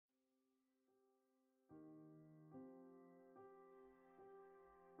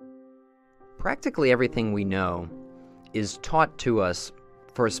Practically everything we know is taught to us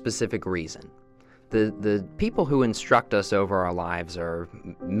for a specific reason. The people who instruct us over our lives are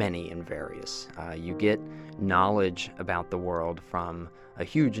many and various. You get knowledge about the world from a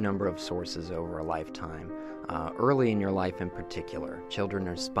huge number of sources over a lifetime. Early in your life in particular, children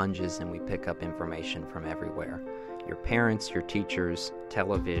are sponges and we pick up information from everywhere. Your parents, your teachers,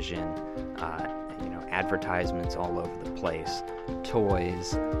 television, advertisements all over the place,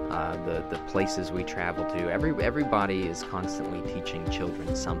 toys, the places we travel to. Everybody is constantly teaching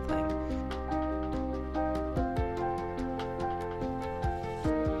children something.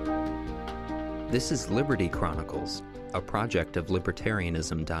 This is Liberty Chronicles, a project of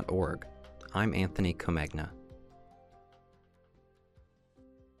libertarianism.org. I'm Anthony Comegna.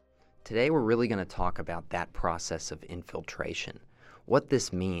 Today we're really going to talk about that process of infiltration, what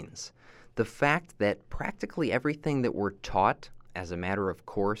this means. The fact that practically everything that we're taught as a matter of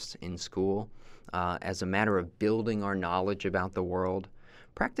course in school, as a matter of building our knowledge about the world,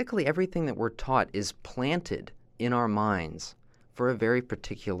 practically everything that we're taught is planted in our minds for a very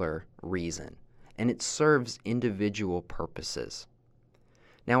particular reason, and it serves individual purposes.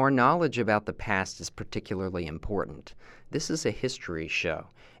 Now, our knowledge about the past is particularly important. This is a history show,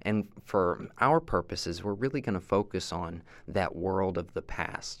 and for our purposes, we're really going to focus on that world of the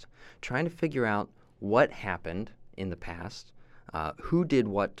past, trying to figure out what happened in the past, who did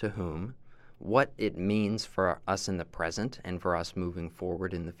what to whom, what it means for us in the present and for us moving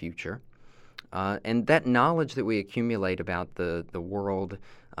forward in the future. And that knowledge that we accumulate about the world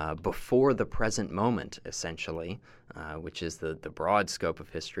before the present moment, essentially, which is the broad scope of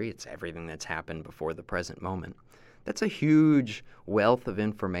history. It's everything that's happened before the present moment. That's a huge wealth of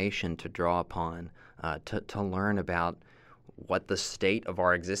information to draw upon, to learn about what the state of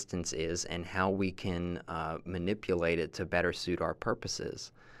our existence is and how we can manipulate it to better suit our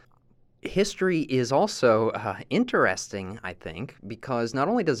purposes. History is also interesting, I think, because not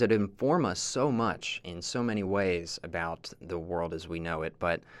only does it inform us so much in so many ways about the world as we know it,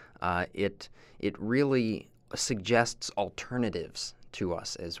 but it really suggests alternatives to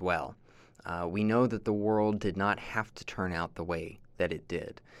us as well. We know that the world did not have to turn out the way that it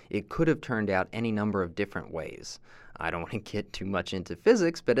did. It could have turned out any number of different ways. I don't want to get too much into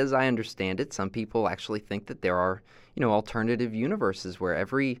physics, but as I understand it, some people actually think that there are, alternative universes where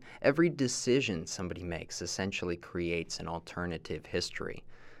every decision somebody makes essentially creates an alternative history.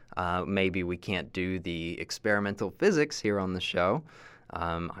 Maybe we can't do the experimental physics here on the show.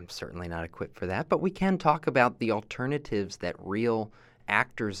 I'm certainly not equipped for that, but we can talk about the alternatives that real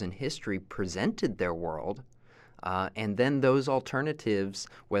actors in history presented their world. And then those alternatives,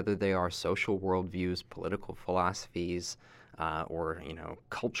 whether they are social worldviews, political philosophies, or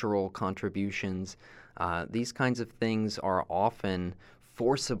cultural contributions, these kinds of things are often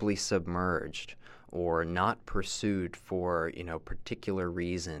forcibly submerged or not pursued for particular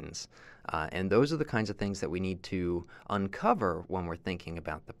reasons. And those are the kinds of things that we need to uncover when we're thinking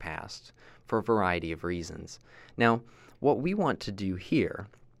about the past for a variety of reasons. Now, what we want to do here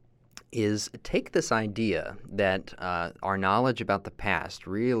is take this idea that our knowledge about the past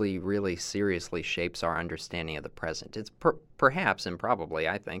really, really seriously shapes our understanding of the present. It's perhaps, and probably,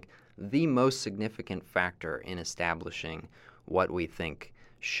 I think, the most significant factor in establishing what we think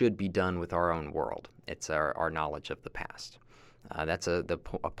should be done with our own world. It's our knowledge of the past. That's a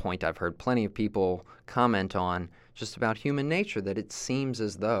point I've heard plenty of people comment on just about human nature, that it seems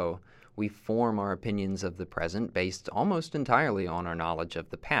as though we form our opinions of the present based almost entirely on our knowledge of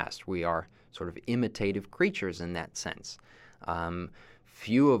the past. We are sort of imitative creatures in that sense.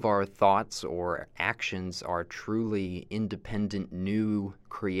 Few of our thoughts or actions are truly independent new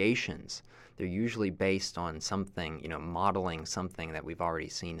creations. They're usually based on something, modeling something that we've already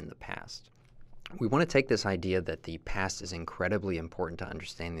seen in the past. We want to take this idea that the past is incredibly important to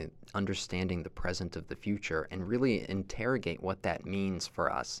understanding the present of the future and really interrogate what that means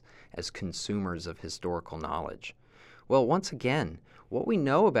for us as consumers of historical knowledge. Well, once again, what we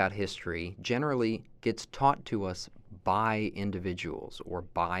know about history generally gets taught to us by individuals or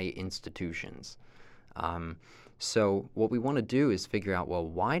by institutions. So what we want to do is figure out, well,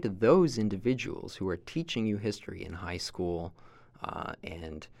 why do those individuals who are teaching you history in high school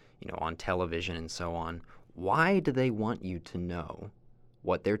and on television and so on, why do they want you to know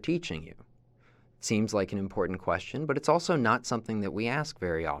what they're teaching you? It seems like an important question, but it's also not something that we ask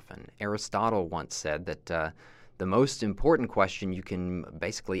very often. Aristotle once said that the most important question you can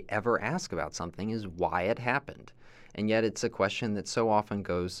basically ever ask about something is why it happened. And yet it's a question that so often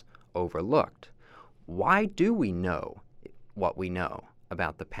goes overlooked. Why do we know what we know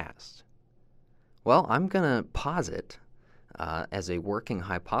about the past? Well, I'm going to posit as a working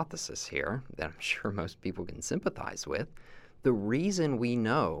hypothesis here that I'm sure most people can sympathize with, the reason we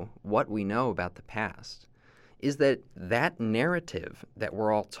know what we know about the past is that that narrative that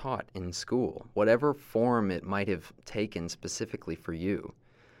we're all taught in school, whatever form it might have taken specifically for you,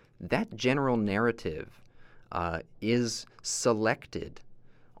 that general narrative is selected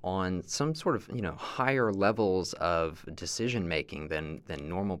on some sort of higher levels of decision making than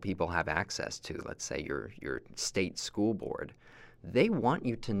normal people have access to. Let's say your state school board. They want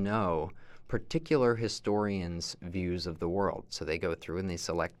you to know particular historians' views of the world. So they go through and they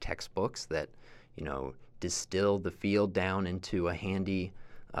select textbooks that distill the field down into a handy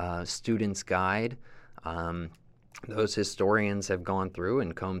student's guide. Those historians have gone through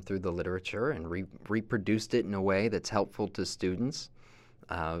and combed through the literature and reproduced it in a way that's helpful to students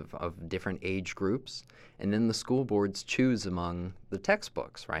of different age groups. And then the school boards choose among the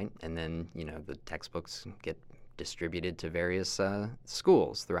textbooks, right? And then, the textbooks get distributed to various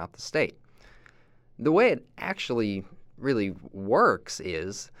schools throughout the state. The way it actually really works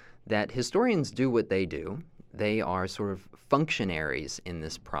is that historians do what they do. They are sort of functionaries in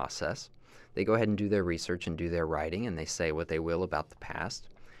this process. They go ahead and do their research and do their writing, and they say what they will about the past.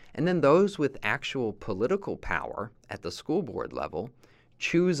 And then those with actual political power at the school board level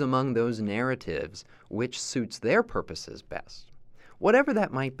choose among those narratives which suits their purposes best. Whatever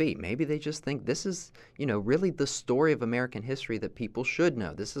that might be. Maybe they just think this is, really the story of American history that people should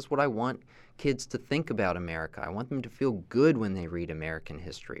know. This is what I want kids to think about America. I want them to feel good when they read American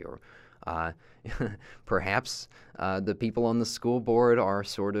history. Or perhaps the people on the school board are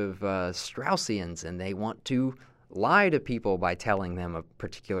sort of Straussians, and they want to lie to people by telling them a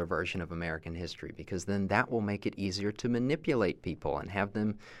particular version of American history, because then that will make it easier to manipulate people and have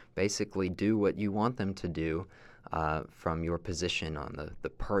them basically do what you want them to do from your position on the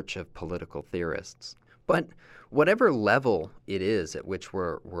perch of political theorists. But whatever level it is at which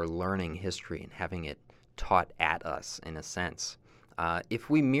we're learning history and having it taught at us, in a sense, if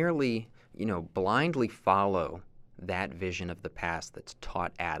we merely blindly follow that vision of the past that's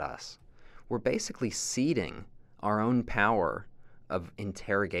taught at us, we're basically ceding our own power of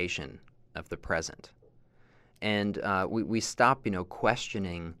interrogation of the present. And we stop,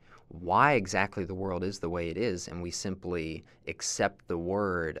 questioning why exactly the world is the way it is, and we simply accept the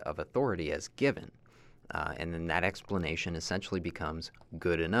word of authority as given. And then that explanation essentially becomes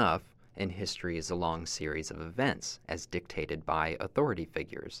good enough, and history is a long series of events as dictated by authority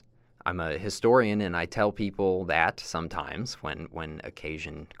figures. I'm a historian, and I tell people that sometimes when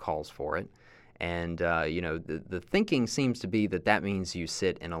occasion calls for it. And, the thinking seems to be that means you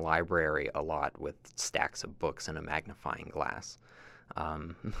sit in a library a lot with stacks of books and a magnifying glass.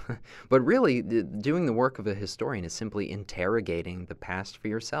 But really, doing the work of a historian is simply interrogating the past for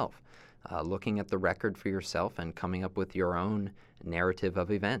yourself, looking at the record for yourself and coming up with your own narrative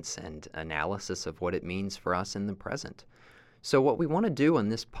of events and analysis of what it means for us in the present. So what we want to do on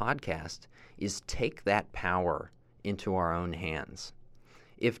this podcast is take that power into our own hands.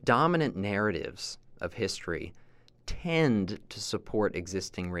 If dominant narratives of history tend to support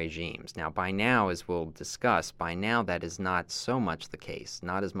existing regimes, now by now, as we'll discuss, that is not so much the case,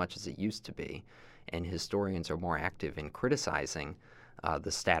 not as much as it used to be, and historians are more active in criticizing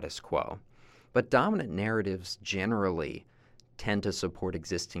the status quo. But dominant narratives generally tend to support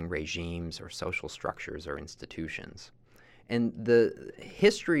existing regimes or social structures or institutions. And the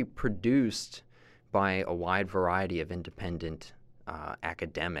history produced by a wide variety of independent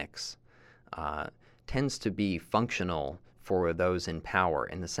academics tends to be functional for those in power,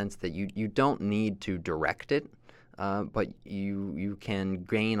 in the sense that you don't need to direct it, but you can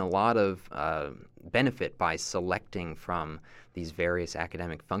gain a lot of benefit by selecting from these various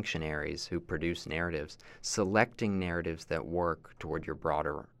academic functionaries who produce narratives, selecting narratives that work toward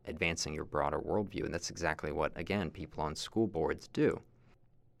advancing your broader worldview. And that's exactly what, again, people on school boards do.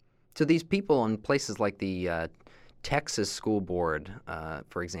 So these people on places like the Texas school board,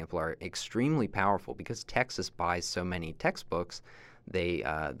 for example, are extremely powerful because Texas buys so many textbooks.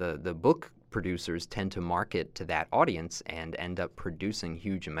 The book producers tend to market to that audience and end up producing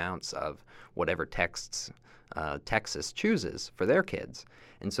huge amounts of whatever texts Texas chooses for their kids.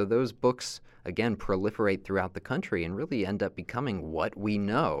 And so those books, again, proliferate throughout the country and really end up becoming what we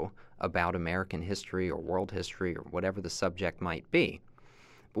know about American history or world history or whatever the subject might be.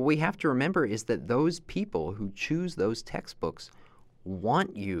 But what we have to remember is that those people who choose those textbooks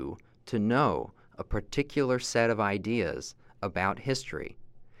want you to know a particular set of ideas about history.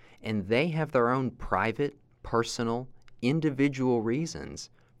 And they have their own private, personal, individual reasons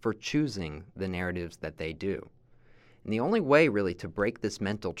for choosing the narratives that they do. And the only way, really, to break this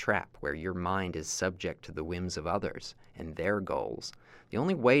mental trap where your mind is subject to the whims of others and their goals, the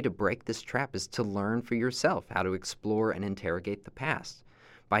only way to break this trap is to learn for yourself how to explore and interrogate the past.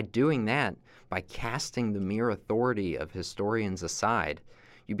 By doing that, by casting the mere authority of historians aside,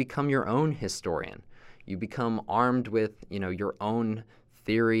 you become your own historian. You become armed with, your own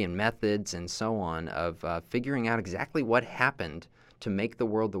theory and methods and so on of figuring out exactly what happened to make the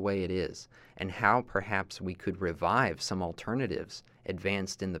world the way it is, and how perhaps we could revive some alternatives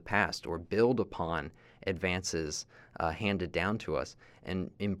advanced in the past or build upon advances handed down to us and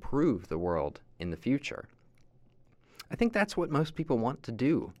improve the world in the future. I think that's what most people want to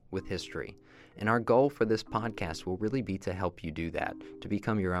do with history, and our goal for this podcast will really be to help you do that, to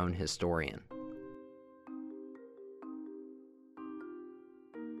become your own historian.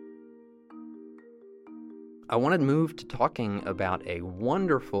 I want to move to talking about a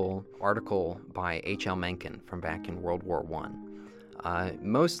wonderful article by H.L. Mencken from back in World War I.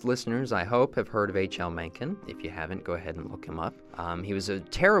 Most listeners, I hope, have heard of H.L. Mencken. If you haven't, go ahead and look him up. He was a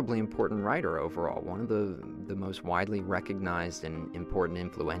terribly important writer overall, one of the most widely recognized and important,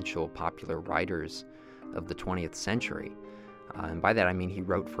 influential, popular writers of the 20th century. And by that I mean he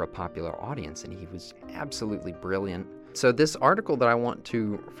wrote for a popular audience, and he was absolutely brilliant. So this article that I want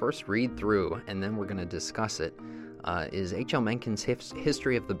to first read through, and then we're going to discuss it, is H.L. Mencken's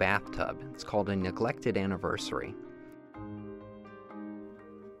History of the Bathtub. It's called A Neglected Anniversary.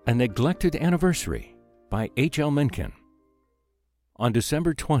 A Neglected Anniversary by H.L. Mencken. On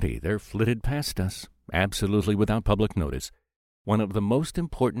December 20, there flitted past us, absolutely without public notice, one of the most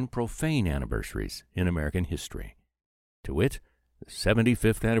important profane anniversaries in American history, to wit, the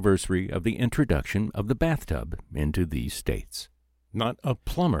 75th anniversary of the introduction of the bathtub into these states. Not a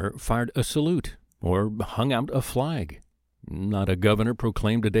plumber fired a salute or hung out a flag. Not a governor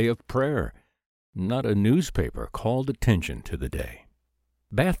proclaimed a day of prayer. Not a newspaper called attention to the day.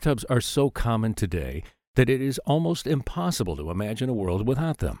 Bathtubs are so common today that it is almost impossible to imagine a world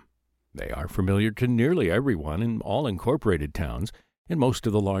without them. They are familiar to nearly everyone in all incorporated towns. In most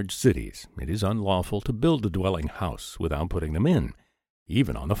of the large cities, it is unlawful to build a dwelling house without putting them in.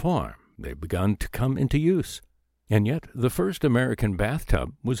 Even on the farm, they've begun to come into use. And yet, the first American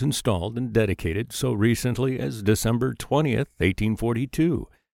bathtub was installed and dedicated so recently as December 20th, 1842.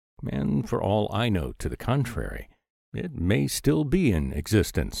 And for all I know to the contrary, it may still be in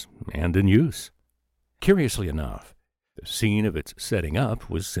existence and in use. Curiously enough, the scene of its setting up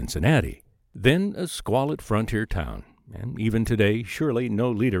was Cincinnati, then a squalid frontier town, and even today surely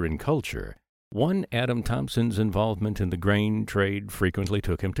no leader in culture. One Adam Thompson's involvement in the grain trade frequently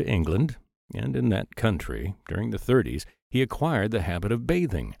took him to England, and in that country, during the 30s, he acquired the habit of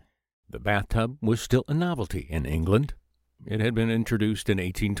bathing. The bathtub was still a novelty in England. It had been introduced in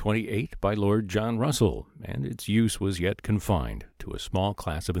 1828 by Lord John Russell, and its use was yet confined to a small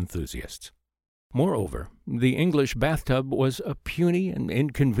class of enthusiasts. Moreover, the English bathtub was a puny and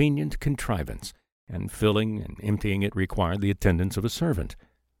inconvenient contrivance, and filling and emptying it required the attendance of a servant.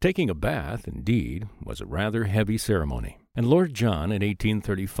 Taking a bath, indeed, was a rather heavy ceremony, and Lord John in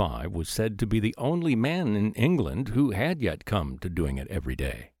 1835 was said to be the only man in England who had yet come to doing it every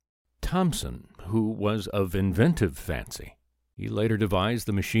day. Thomson, who was of inventive fancy, he later devised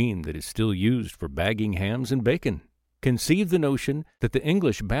the machine that is still used for bagging hams and bacon, conceived the notion that the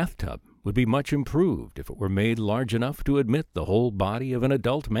English bathtub would be much improved if it were made large enough to admit the whole body of an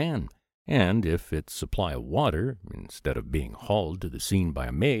adult man, and if its supply of water, instead of being hauled to the scene by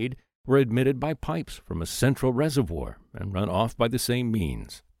a maid, were admitted by pipes from a central reservoir and run off by the same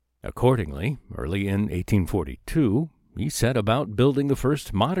means. Accordingly, early in 1842, he set about building the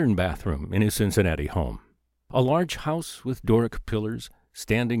first modern bathroom in his Cincinnati home, a large house with Doric pillars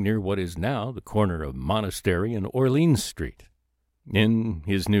standing near what is now the corner of Monastery and Orleans Street. In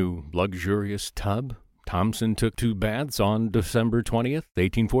his new luxurious tub, Thomson took 2 baths on December 20th,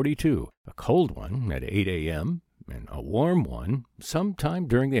 1842, a cold one at 8 a.m. and a warm one sometime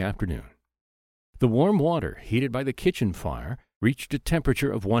during the afternoon. The warm water, heated by the kitchen fire, reached a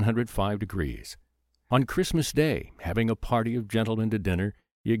temperature of 105 degrees. On Christmas Day, having a party of gentlemen to dinner,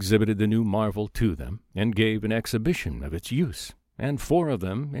 he exhibited the new marvel to them and gave an exhibition of its use, and 4 of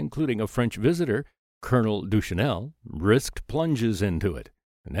them, including a French visitor, Colonel Duchesnel, risked plunges into it.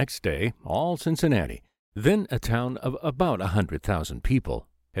 The next day, all Cincinnati, then a town of about 100,000 people,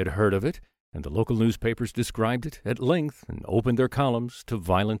 had heard of it, and the local newspapers described it at length and opened their columns to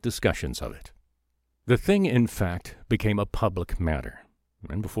violent discussions of it. The thing, in fact, became a public matter,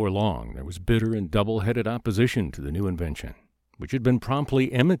 and before long there was bitter and double-headed opposition to the new invention, which had been promptly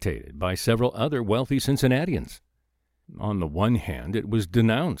imitated by several other wealthy Cincinnatians. On the one hand, it was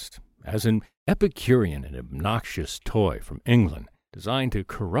denounced as an Epicurean and obnoxious toy from England designed to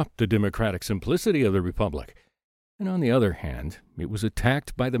corrupt the democratic simplicity of the Republic. And on the other hand, it was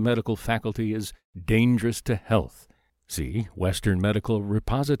attacked by the medical faculty as dangerous to health. See Western Medical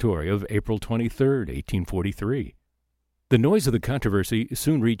Repository of April 23, 1843. The noise of the controversy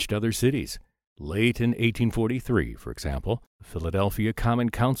soon reached other cities. Late in 1843, for example, the Philadelphia Common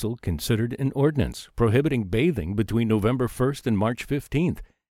Council considered an ordinance prohibiting bathing between November 1st and March 15th,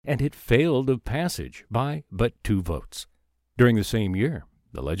 and it failed of passage by but 2 votes. During the same year,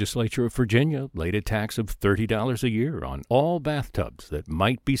 the legislature of Virginia laid a tax of $30 a year on all bathtubs that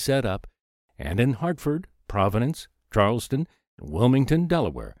might be set up, and in Hartford, Providence, Charleston, and Wilmington,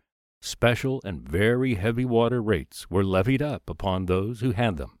 Delaware, special and very heavy water rates were levied up upon those who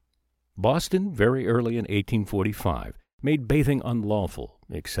had them. Boston, very early in 1845, made bathing unlawful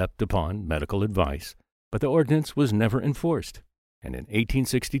except upon medical advice, but the ordinance was never enforced, and in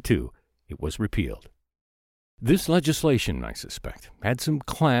 1862 it was repealed. This legislation, I suspect, had some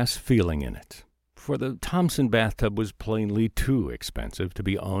class feeling in it, for the Thompson bathtub was plainly too expensive to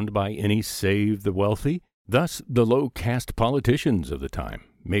be owned by any save the wealthy. Thus, the low-caste politicians of the time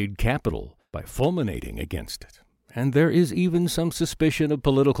made capital by fulminating against it, and there is even some suspicion of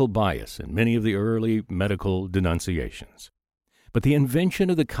political bias in many of the early medical denunciations. But the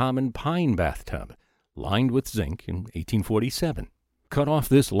invention of the common pine bathtub, lined with zinc in 1847, cut off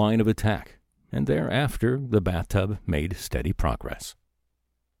this line of attack, and thereafter the bathtub made steady progress.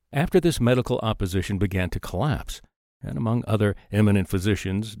 After this medical opposition began to collapse, and among other eminent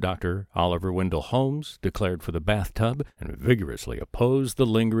physicians, Dr. Oliver Wendell Holmes declared for the bathtub and vigorously opposed the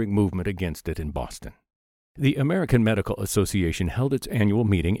lingering movement against it in Boston. The American Medical Association held its annual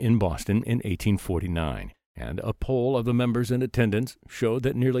meeting in Boston in 1849, and a poll of the members in attendance showed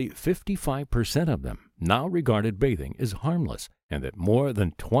that nearly 55% of them now regarded bathing as harmless, and that more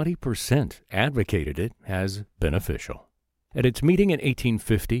than 20% advocated it as beneficial. At its meeting in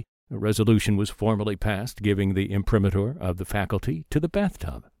 1850, a resolution was formally passed giving the imprimatur of the faculty to the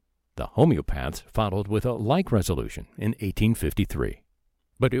bathtub. The homeopaths followed with a like resolution in 1853.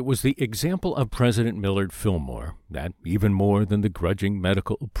 But it was the example of President Millard Fillmore that, even more than the grudging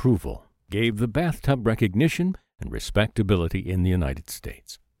medical approval, gave the bathtub recognition and respectability in the United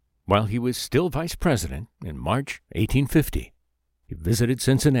States. While he was still vice president in March 1850, he visited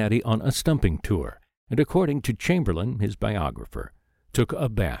Cincinnati on a stumping tour, and according to Chamberlain, his biographer, took a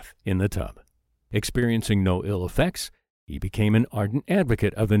bath in the tub. Experiencing no ill effects, he became an ardent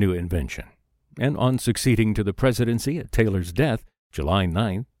advocate of the new invention, and on succeeding to the presidency at Taylor's death, July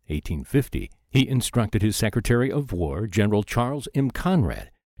 9, 1850, he instructed his Secretary of War, General Charles M.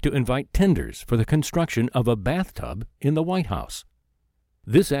 Conrad, to invite tenders for the construction of a bathtub in the White House.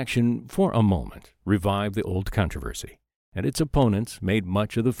 This action, for a moment, revived the old controversy, and its opponents made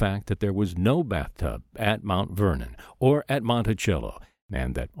much of the fact that there was no bathtub at Mount Vernon or at Monticello,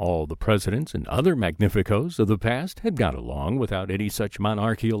 and that all the presidents and other magnificos of the past had got along without any such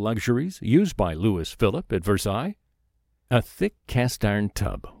monarchical luxuries used by Louis Philippe at Versailles. A thick cast-iron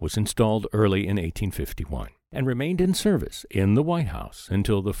tub was installed early in 1851 and remained in service in the White House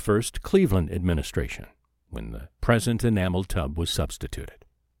until the first Cleveland administration, when the present enamel tub was substituted.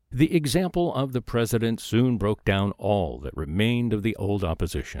 The example of the president soon broke down all that remained of the old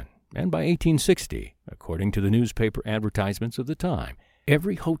opposition, and by 1860, according to the newspaper advertisements of the time,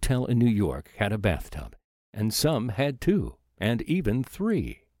 every hotel in New York had a bathtub, and some had 2, and even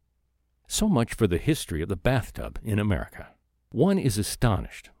 3. So much for the history of the bathtub in America. One is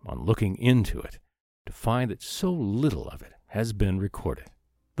astonished, on looking into it, to find that so little of it has been recorded.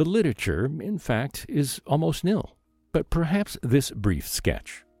 The literature, in fact, is almost nil, but perhaps this brief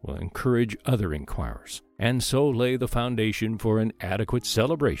sketch will encourage other inquirers, and so lay the foundation for an adequate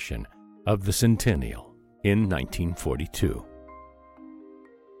celebration of the centennial in 1942.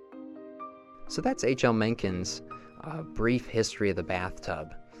 So that's H.L. Mencken's brief history of the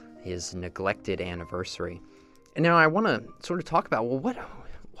bathtub, his neglected anniversary. And now I want to sort of talk about, well,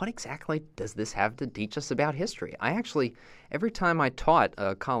 what exactly does this have to teach us about history? I actually, every time I taught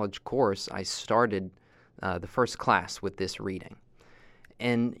a college course, I started the first class with this reading.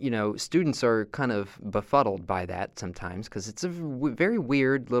 And, students are kind of befuddled by that sometimes because it's a very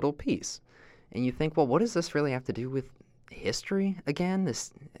weird little piece. And you think, well, what does this really have to do with history again? It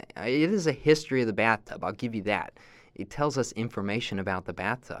is a history of the bathtub, I'll give you that. It tells us information about the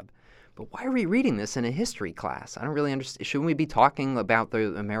bathtub. But why are we reading this in a history class? I don't really understand. Shouldn't we be talking about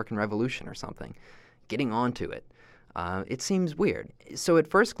the American Revolution or something? Getting onto it. It seems weird. So at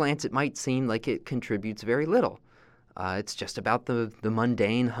first glance, it might seem like it contributes very little. It's just about the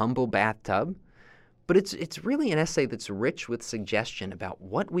mundane, humble bathtub. But it's really an essay that's rich with suggestion about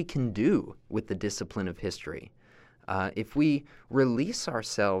what we can do with the discipline of history. If we release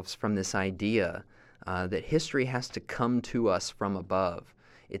ourselves from this idea that history has to come to us from above,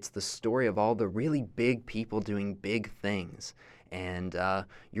 it's the story of all the really big people doing big things, and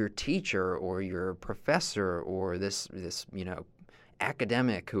your teacher or your professor or this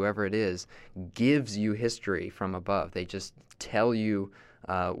academic, whoever it is, gives you history from above. They just tell you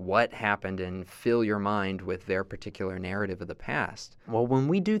what happened and fill your mind with their particular narrative of the past. Well, when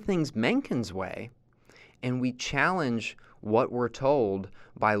we do things Mencken's way, and we challenge what we're told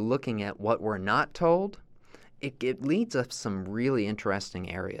by looking at what we're not told, it leads us some really interesting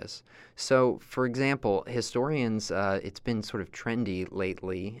areas. So, for example, historians, it's been sort of trendy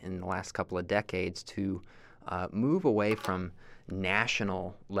lately in the last couple of decades to move away from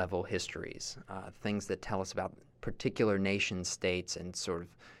national level histories, things that tell us about particular nation states and sort of,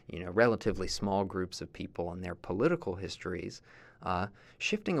 relatively small groups of people and their political histories,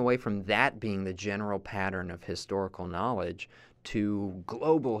 shifting away from that being the general pattern of historical knowledge to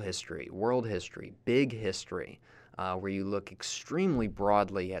global history, world history, big history, where you look extremely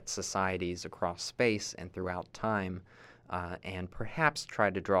broadly at societies across space and throughout time, and perhaps try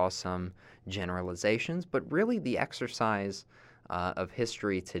to draw some generalizations. But really the exercise of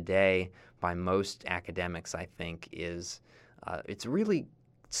history today by most academics, I think, is it's really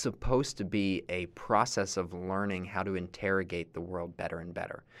supposed to be a process of learning how to interrogate the world better and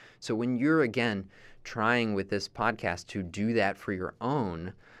better. So when you're, again, trying with this podcast to do that for your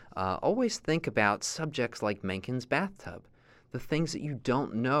own, always think about subjects like Mencken's bathtub. The things that you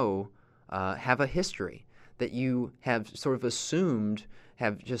don't know have a history, that you have sort of assumed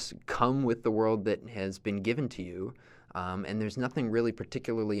have just come with the world that has been given to you, and there's nothing really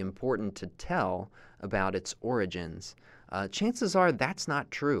particularly important to tell about its origins. Chances are that's not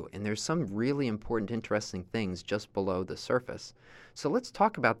true, and there's some really important, interesting things just below the surface. So let's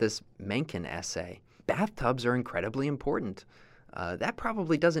talk about this Mencken essay. Bathtubs are incredibly important. That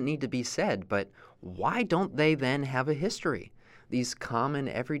probably doesn't need to be said, but why don't they then have a history? These common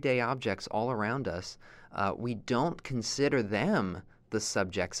everyday objects all around us, we don't consider them the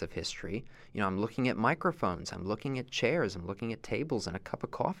subjects of history. I'm looking at microphones, I'm looking at chairs, I'm looking at tables and a cup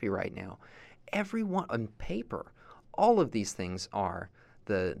of coffee right now. Everyone on paper, all of these things are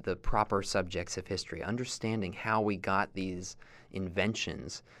the proper subjects of history, understanding how we got these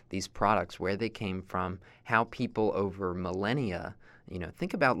inventions, these products, where they came from, how people over millennia,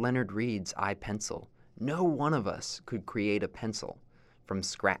 think about Leonard Read's iPencil. No one of us could create a pencil from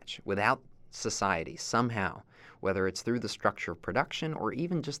scratch without society somehow, whether it's through the structure of production or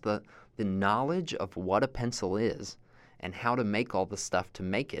even just the knowledge of what a pencil is and how to make all the stuff to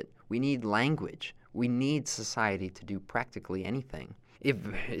make it. We need language. We need society to do practically anything. If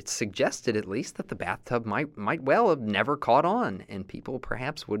it's suggested, at least, that the bathtub might well have never caught on, and people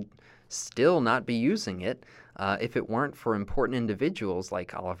perhaps would still not be using it if it weren't for important individuals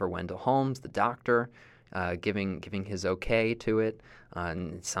like Oliver Wendell Holmes, the doctor, giving his okay to it.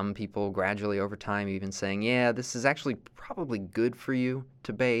 And some people gradually over time even saying, yeah, this is actually probably good for you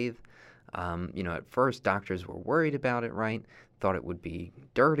to bathe. At first doctors were worried about it, right? Thought it would be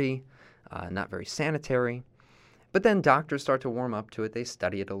dirty, not very sanitary. But then doctors start to warm up to it. They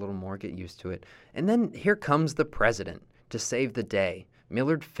study it a little more, get used to it. And then here comes the president to save the day.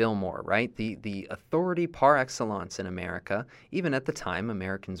 Millard Fillmore, right? The authority par excellence in America. Even at the time,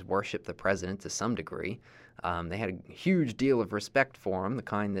 Americans worshiped the president to some degree. They had a huge deal of respect for him, the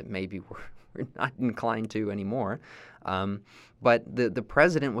kind that maybe we're not inclined to anymore. But the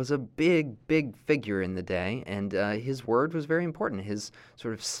president was a big figure in the day, and his word was very important. His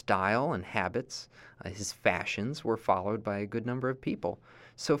sort of style and habits, his fashions were followed by a good number of people.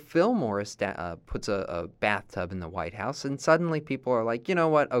 So Fillmore puts a bathtub in the White House, and suddenly people are like, you know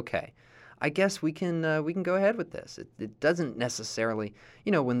what? Okay, I guess we can go ahead with this. It doesn't necessarily,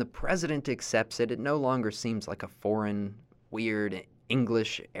 when the president accepts it, it no longer seems like a foreign, weird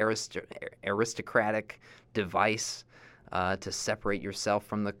English aristocratic device to separate yourself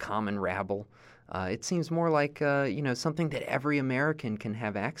from the common rabble. It seems more like something that every American can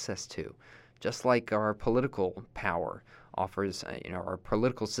have access to, just like our political power offers. Our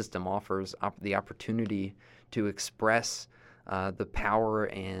political system offers the opportunity to express the power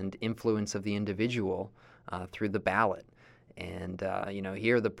and influence of the individual through the ballot. And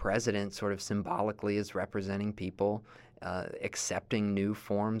here the president sort of symbolically is representing people accepting new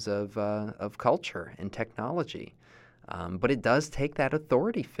forms of culture and technology. But it does take that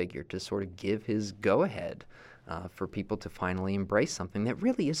authority figure to sort of give his go-ahead for people to finally embrace something that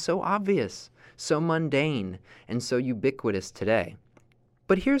really is so obvious, so mundane, and so ubiquitous today.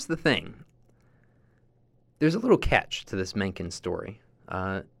 But here's the thing. There's a little catch to this Mencken story.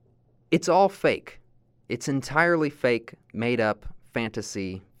 It's all fake. It's entirely fake, made-up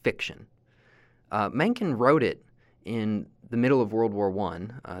fantasy fiction. Mencken wrote it in the middle of World War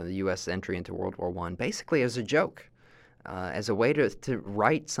I, the U.S. entry into World War I, basically as a joke, as a way to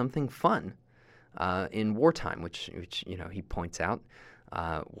write something fun in wartime, which he points out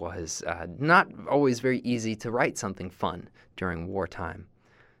was not always very easy to write something fun during wartime.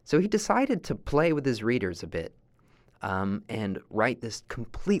 So he decided to play with his readers a bit and write this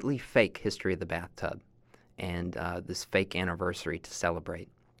completely fake history of the bathtub and this fake anniversary to celebrate.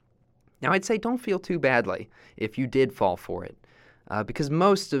 Now, I'd say don't feel too badly if you did fall for it, because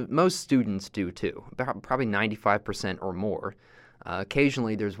most students do too, probably 95% or more.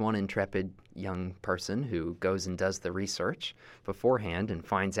 Occasionally, there's one intrepid young person who goes and does the research beforehand and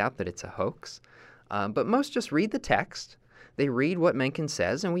finds out that it's a hoax. But most just read the text. They read what Mencken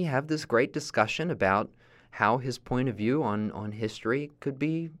says, and we have this great discussion about how his point of view on history could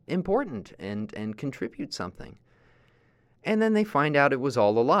be important and contribute something. And then they find out it was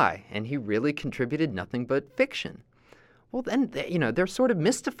all a lie, and he really contributed nothing but fiction. Well, then, they're sort of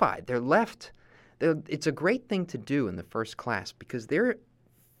mystified. They're left. It's a great thing to do in the first class because they're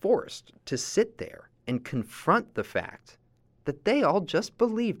forced to sit there and confront the fact that they all just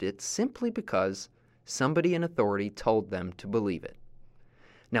believed it simply because somebody in authority told them to believe it.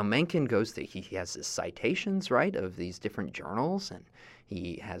 Now, Mencken he has his citations, right, of these different journals, and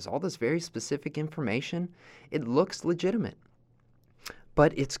he has all this very specific information. It looks legitimate,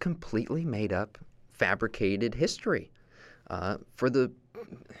 but it's completely made up, fabricated history for the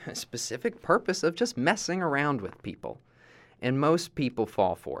specific purpose of just messing around with people, and most people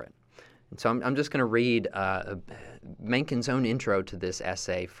fall for it. And so I'm just going to read Mencken's own intro to this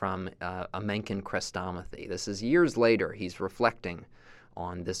essay from A Mencken Chrestomathy. This is years later. He's reflecting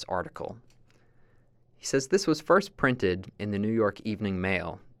on this article. He says, "This was first printed in the New York Evening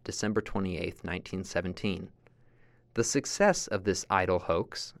Mail, December 28, 1917. The success of this idle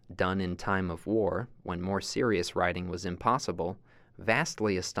hoax, done in time of war, when more serious writing was impossible,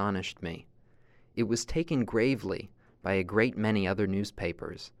 vastly astonished me. It was taken gravely by a great many other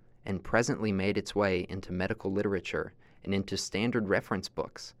newspapers, and presently made its way into medical literature and into standard reference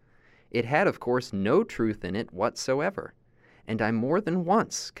books. It had, of course, no truth in it whatsoever, and I more than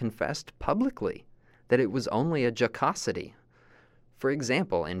once confessed publicly that it was only a jocosity. For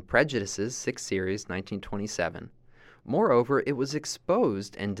example, in Prejudices, 6th Series, 1927. Moreover, it was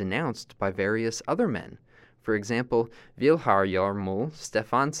exposed and denounced by various other men. For example, Vilhjalmur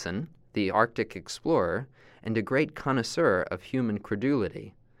Stefansson, the Arctic explorer, and a great connoisseur of human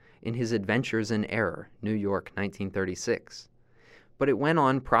credulity, in his Adventures in Error, New York, 1936. But it went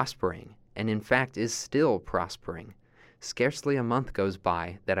on prospering, and in fact is still prospering. Scarcely a month goes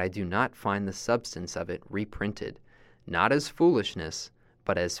by that I do not find the substance of it reprinted, not as foolishness,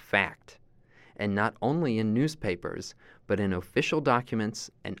 but as fact, and not only in newspapers, but in official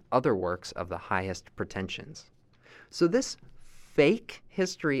documents and other works of the highest pretensions." So this fake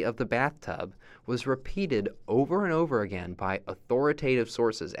history of the bathtub was repeated over and over again by authoritative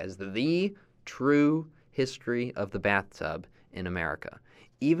sources as the true history of the bathtub in America.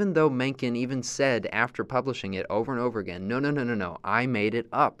 Even though Mencken even said after publishing it over and over again, no, I made it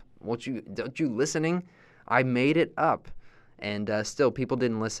up. Don't you listening? I made it up. And still, people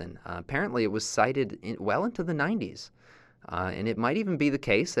didn't listen. Apparently, it was cited well into the 90s. And it might even be the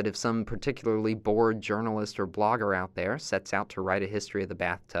case that if some particularly bored journalist or blogger out there sets out to write a history of the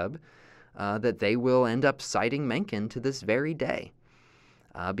bathtub, that they will end up citing Mencken to this very day.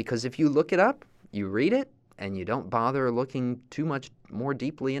 Because if you look it up, you read it, and you don't bother looking too much more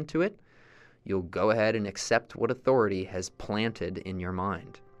deeply into it, you'll go ahead and accept what authority has planted in your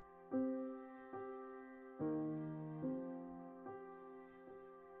mind.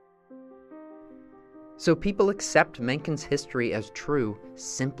 So people accept Mencken's history as true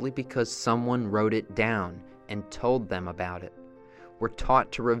simply because someone wrote it down and told them about it. We're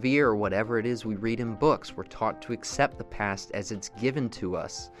taught to revere whatever it is we read in books. We're taught to accept the past as it's given to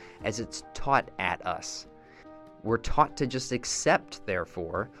us, as it's taught at us. We're taught to just accept,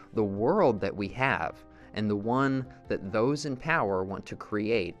 therefore, the world that we have and the one that those in power want to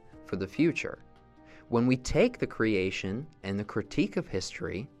create for the future. When we take the creation and the critique of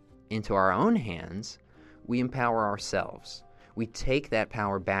history into our own hands, we empower ourselves. We take that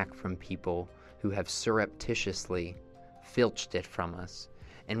power back from people who have surreptitiously filched it from us,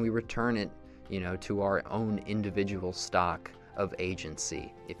 and we return it, to our own individual stock of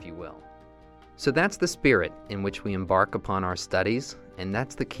agency, if you will. So that's the spirit in which we embark upon our studies, and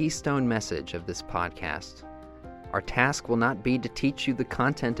that's the keystone message of this podcast. Our task will not be to teach you the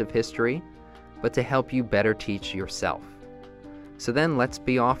content of history, but to help you better teach yourself. So then let's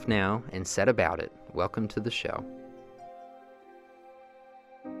be off now and set about it. Welcome to the show.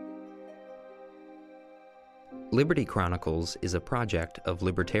 Liberty Chronicles is a project of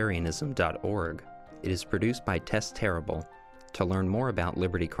libertarianism.org. It is produced by Tess Terrible. To learn more about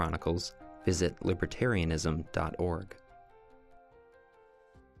Liberty Chronicles, visit libertarianism.org.